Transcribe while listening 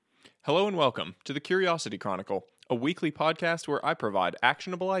Hello and welcome to the Curiosity Chronicle, a weekly podcast where I provide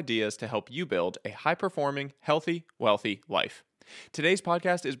actionable ideas to help you build a high-performing, healthy, wealthy life. Today's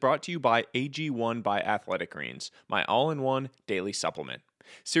podcast is brought to you by AG1 by Athletic Greens, my all-in-one daily supplement.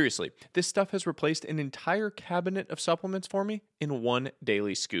 Seriously, this stuff has replaced an entire cabinet of supplements for me in one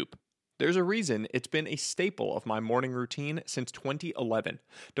daily scoop. There's a reason it's been a staple of my morning routine since 2011.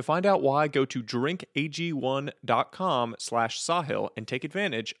 To find out why, go to drinkag1.com/Sahil and take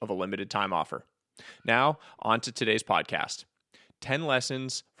advantage of a limited time offer. Now, on to today's podcast. 10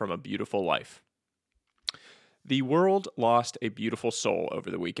 Lessons from a Beautiful Life. The world lost a beautiful soul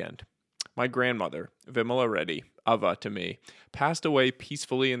over the weekend. My grandmother, Vimala Reddy, Avva to me, passed away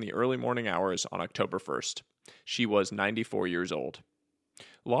peacefully in the early morning hours on October 1st. She was 94 years old.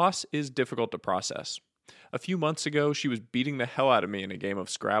 Loss is difficult to process. A few months ago, she was beating the hell out of me in a game of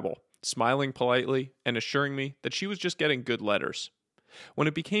Scrabble, smiling politely and assuring me that she was just getting good letters. When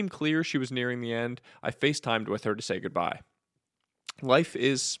it became clear she was nearing the end, I FaceTimed with her to say goodbye. Life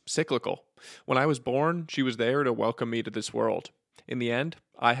is cyclical. When I was born, she was there to welcome me to this world. In the end,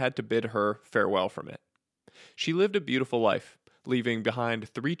 I had to bid her farewell from it. She lived a beautiful life, leaving behind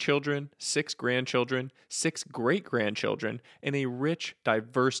 3 children, 6 grandchildren, 6 great-grandchildren, and a rich,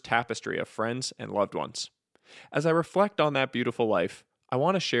 diverse tapestry of friends and loved ones. As I reflect on that beautiful life, I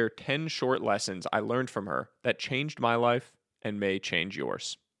want to share 10 short lessons I learned from her that changed my life and may change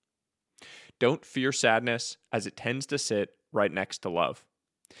yours. Don't fear sadness, as it tends to sit right next to love.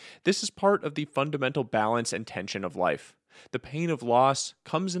 This is part of the fundamental balance and tension of life. The pain of loss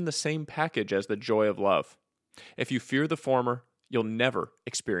comes in the same package as the joy of love. If you fear the former, you'll never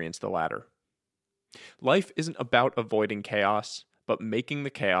experience the latter. Life isn't about avoiding chaos, but making the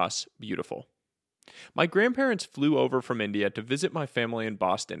chaos beautiful. My grandparents flew over from India to visit my family in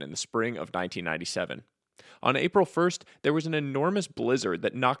Boston in the spring of 1997. On April 1st, there was an enormous blizzard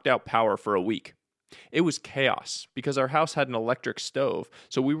that knocked out power for a week. It was chaos because our house had an electric stove,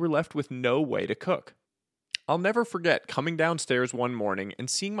 so we were left with no way to cook. I'll never forget coming downstairs one morning and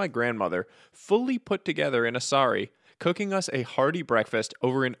seeing my grandmother, fully put together in a sari, cooking us a hearty breakfast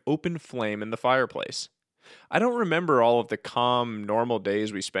over an open flame in the fireplace. I don't remember all of the calm, normal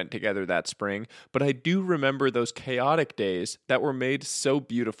days we spent together that spring, but I do remember those chaotic days that were made so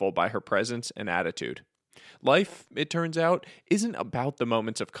beautiful by her presence and attitude. Life, it turns out, isn't about the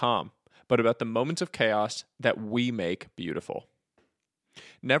moments of calm, but about the moments of chaos that we make beautiful.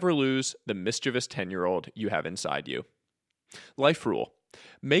 Never lose the mischievous 10-year-old you have inside you. Life rule.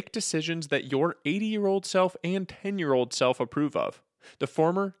 Make decisions that your 80-year-old self and 10-year-old self approve of. The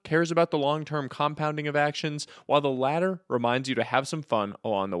former cares about the long-term compounding of actions, while the latter reminds you to have some fun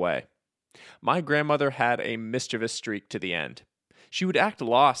along the way. My grandmother had a mischievous streak to the end. She would act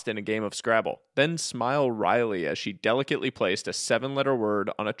lost in a game of Scrabble, then smile wryly as she delicately placed a 7-letter word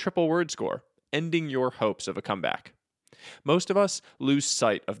on a triple word score, ending your hopes of a comeback. Most of us lose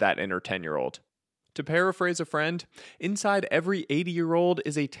sight of that inner 10-year-old. To paraphrase a friend, inside every 80-year-old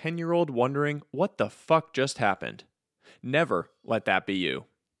is a 10-year-old wondering, what the fuck just happened? Never let that be you.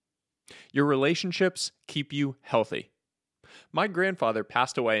 Your relationships keep you healthy. My grandfather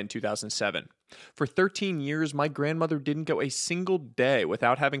passed away in 2007. For 13 years, my grandmother didn't go a single day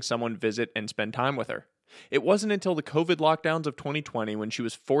without having someone visit and spend time with her. It wasn't until the COVID lockdowns of 2020 when she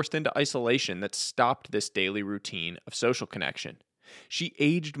was forced into isolation that stopped this daily routine of social connection. She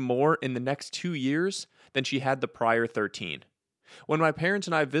aged more in the next 2 years than she had the prior 13. When my parents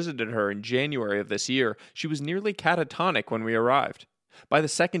and I visited her in January of this year, she was nearly catatonic when we arrived. By the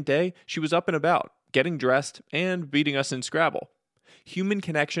second day, she was up and about, getting dressed, and beating us in Scrabble. Human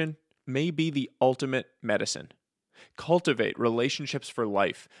connection may be the ultimate medicine. Cultivate relationships for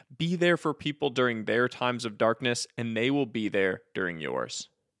life. Be there for people during their times of darkness, and they will be there during yours.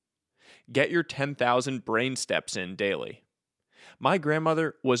 Get your 10,000 brain steps in daily. My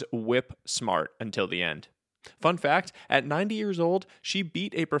grandmother was whip smart until the end. Fun fact, at 90 years old, she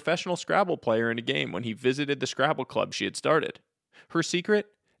beat a professional Scrabble player in a game when he visited the Scrabble club she had started. Her secret?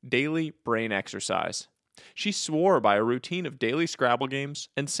 Daily brain exercise. She swore by a routine of daily Scrabble games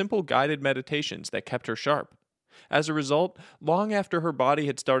and simple guided meditations that kept her sharp. As a result, long after her body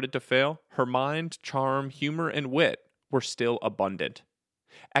had started to fail, her mind, charm, humor, and wit were still abundant.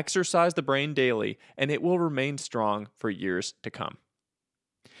 Exercise the brain daily, and it will remain strong for years to come.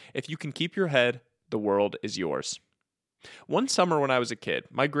 If you can keep your head, the world is yours. One summer when I was a kid,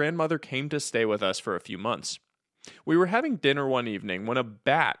 my grandmother came to stay with us for a few months. We were having dinner one evening when a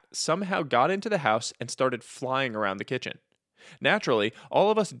bat somehow got into the house and started flying around the kitchen. Naturally,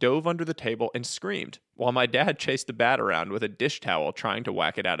 all of us dove under the table and screamed, while my dad chased the bat around with a dish towel trying to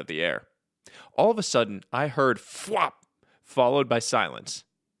whack it out of the air. All of a sudden, I heard "flop," followed by silence.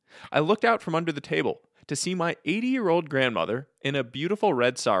 I looked out from under the table to see my 80-year-old grandmother in a beautiful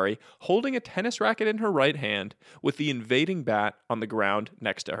red sari holding a tennis racket in her right hand with the invading bat on the ground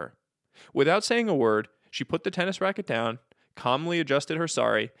next to her. Without saying a word, she put the tennis racket down, calmly adjusted her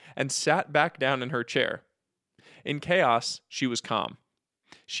sari, and sat back down in her chair. In chaos, she was calm.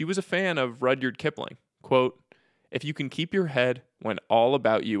 She was a fan of Rudyard Kipling. Quote, "If you can keep your head when all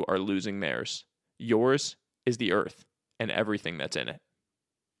about you are losing theirs, yours is the earth and everything that's in it."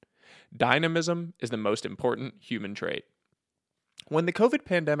 Dynamism is the most important human trait. When the COVID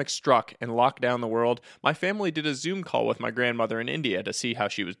pandemic struck and locked down the world, my family did a Zoom call with my grandmother in India to see how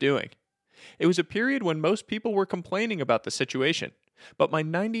she was doing. It was a period when most people were complaining about the situation, but my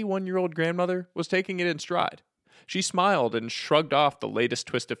 91-year-old grandmother was taking it in stride. She smiled and shrugged off the latest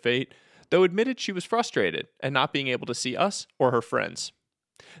twist of fate, though admitted she was frustrated at not being able to see us or her friends.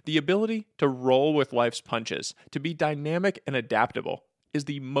 The ability to roll with life's punches, to be dynamic and adaptable, is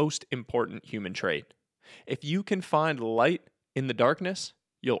the most important human trait. If you can find light in the darkness,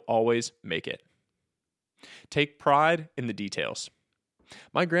 you'll always make it. Take pride in the details.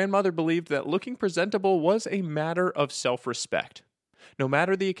 My grandmother believed that looking presentable was a matter of self-respect. No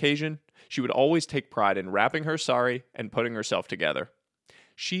matter the occasion, she would always take pride in wrapping her sari and putting herself together.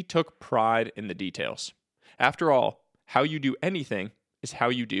 She took pride in the details. After all, how you do anything is how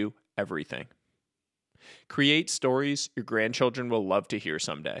you do everything. Create stories your grandchildren will love to hear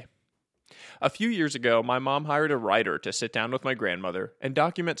someday. A few years ago, my mom hired a writer to sit down with my grandmother and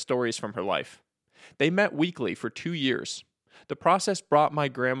document stories from her life. They met weekly for 2 years. The process brought my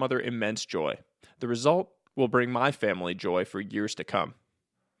grandmother immense joy. The result will bring my family joy for years to come.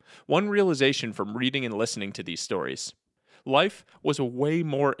 One realization from reading and listening to these stories: life was way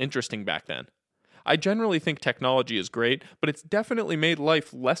more interesting back then. I generally think technology is great, but it's definitely made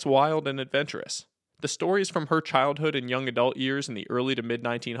life less wild and adventurous. The stories from her childhood and young adult years in the early to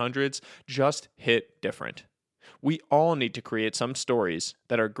mid-1900s just hit different. We all need to create some stories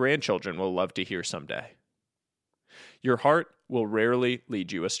that our grandchildren will love to hear someday. Your heart will rarely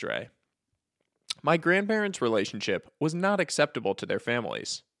lead you astray. My grandparents' relationship was not acceptable to their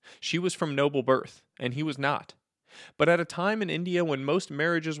families. She was from noble birth, and he was not. But at a time in India when most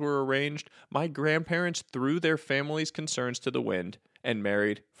marriages were arranged, my grandparents threw their family's concerns to the wind and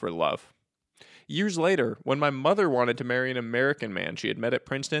married for love. Years later, when my mother wanted to marry an American man she had met at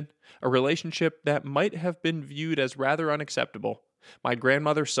Princeton, a relationship that might have been viewed as rather unacceptable, my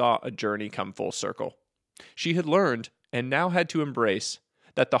grandmother saw a journey come full circle. She had learned, and now had to embrace,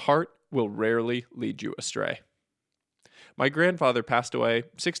 that the heart will rarely lead you astray. My grandfather passed away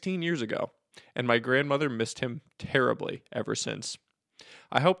 16 years ago, and my grandmother missed him terribly ever since.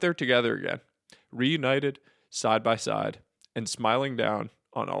 I hope they're together again, reunited, side by side, and smiling down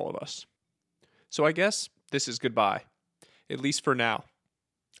on all of us. So I guess this is goodbye, at least for now.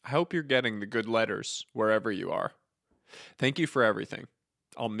 I hope you're getting the good letters wherever you are. Thank you for everything.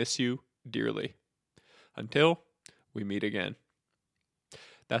 I'll miss you dearly. Until we meet again.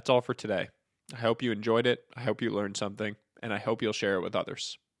 That's all for today. I hope you enjoyed it. I hope you learned something, and I hope you'll share it with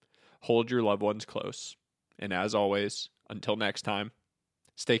others. Hold your loved ones close. And as always, until next time,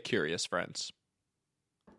 stay curious, friends.